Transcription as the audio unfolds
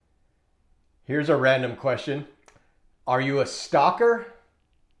Here's a random question. Are you a stalker?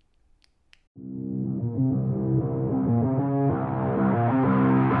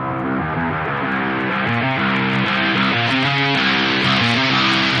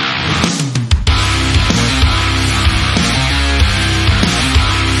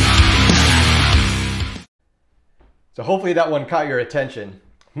 So hopefully that one caught your attention.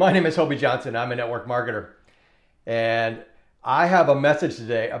 My name is Hobie Johnson. I'm a network marketer. And I have a message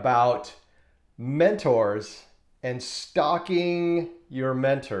today about mentors and stalking your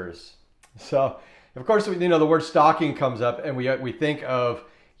mentors. So, of course, the word stalking comes up and we think of,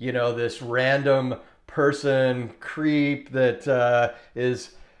 this random person, creep that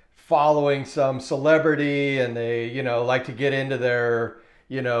is following some celebrity and they, like to get into their,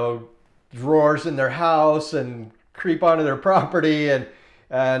 drawers in their house and creep onto their property and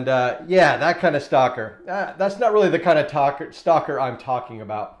that kind of stalker. That's not really the kind of stalker I'm talking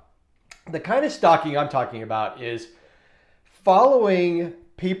about. The kind of stalking I'm talking about is following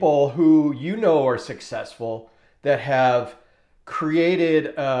people who are successful, that have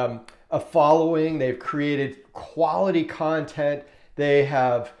created a following, they've created quality content, they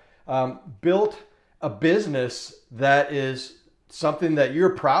have built a business that is something that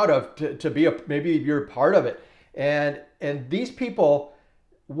you're proud of to be maybe you're part of it. And these people,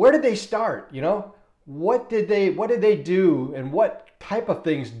 where did they start? What did they do, and what type of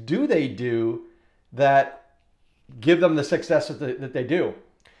things do they do that give them the success that they do?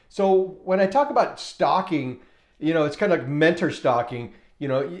 So when I talk about stalking, it's kind of like mentor stalking.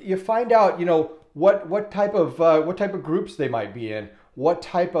 You find out, what type of groups they might be in, what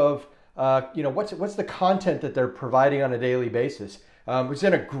type of what's the content that they're providing on a daily basis. Was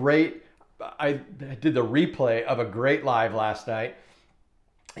in a great. I did the replay of a great live last night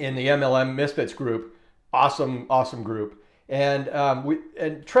in the MLM Misfits group. Awesome group.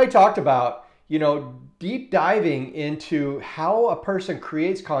 And Trey talked about, deep diving into how a person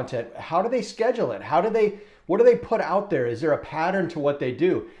creates content. How do they schedule it? What do they put out there? Is there a pattern to what they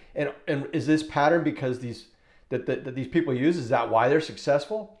do? And is this pattern because these people use, is that why they're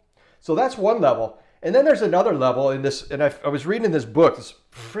successful? So that's one level. And then there's another level in this, and I was reading this book, this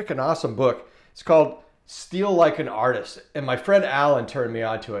freaking awesome book. It's called Steal Like an Artist. And my friend Alan turned me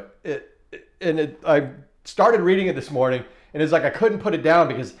onto it. I started reading it this morning, and it's like I couldn't put it down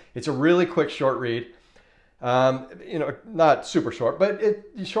because it's a really quick, short read. Not super short, but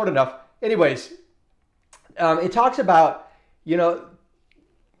it's short enough. Anyways, it talks about,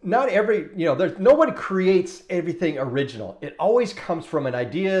 not every, nobody creates everything original. It always comes from an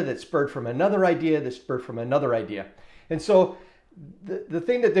idea that's spurred from another idea, that's spurred from another idea. And so the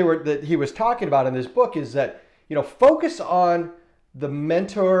thing that he was talking about in this book is that, focus on the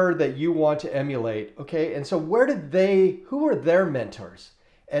mentor that you want to emulate. Okay. And so who are their mentors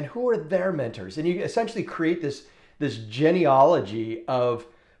and who are their mentors? And you essentially create this genealogy of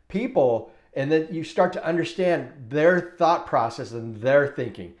people, and then you start to understand their thought process and their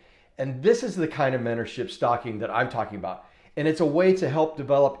thinking. And this is the kind of mentorship stalking that I'm talking about. And it's a way to help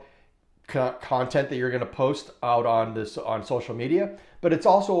develop content that you're going to post out on social media. But it's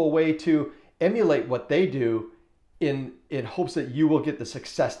also a way to emulate what they do in hopes that you will get the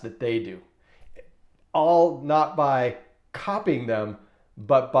success that they do. All not by copying them,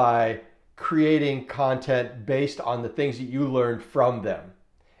 but by creating content based on the things that you learned from them.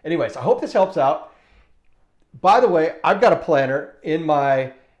 Anyways, I hope this helps out. By the way, I've got a planner in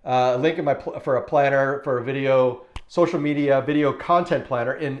my link for a planner for a video, social media, video content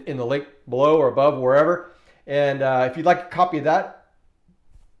planner in the link below or above, wherever. And if you'd like a copy of that,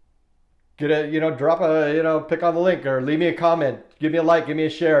 pick on the link or leave me a comment, give me a like, give me a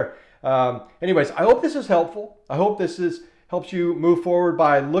share. Anyways, I hope this is helpful. I hope this helps you move forward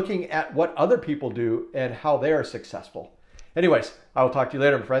by looking at what other people do and how they are successful. Anyways, I will talk to you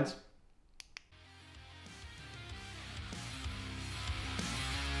later, my friends.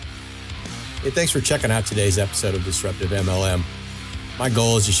 Hey, thanks for checking out today's episode of Disruptive MLM. My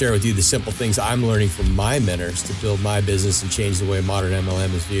goal is to share with you the simple things I'm learning from my mentors to build my business and change the way modern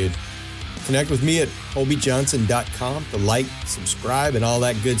MLM is viewed. Connect with me at hobiejohnson.com to like, subscribe, and all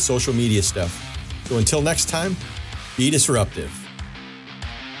that good social media stuff. So until next time, be disruptive.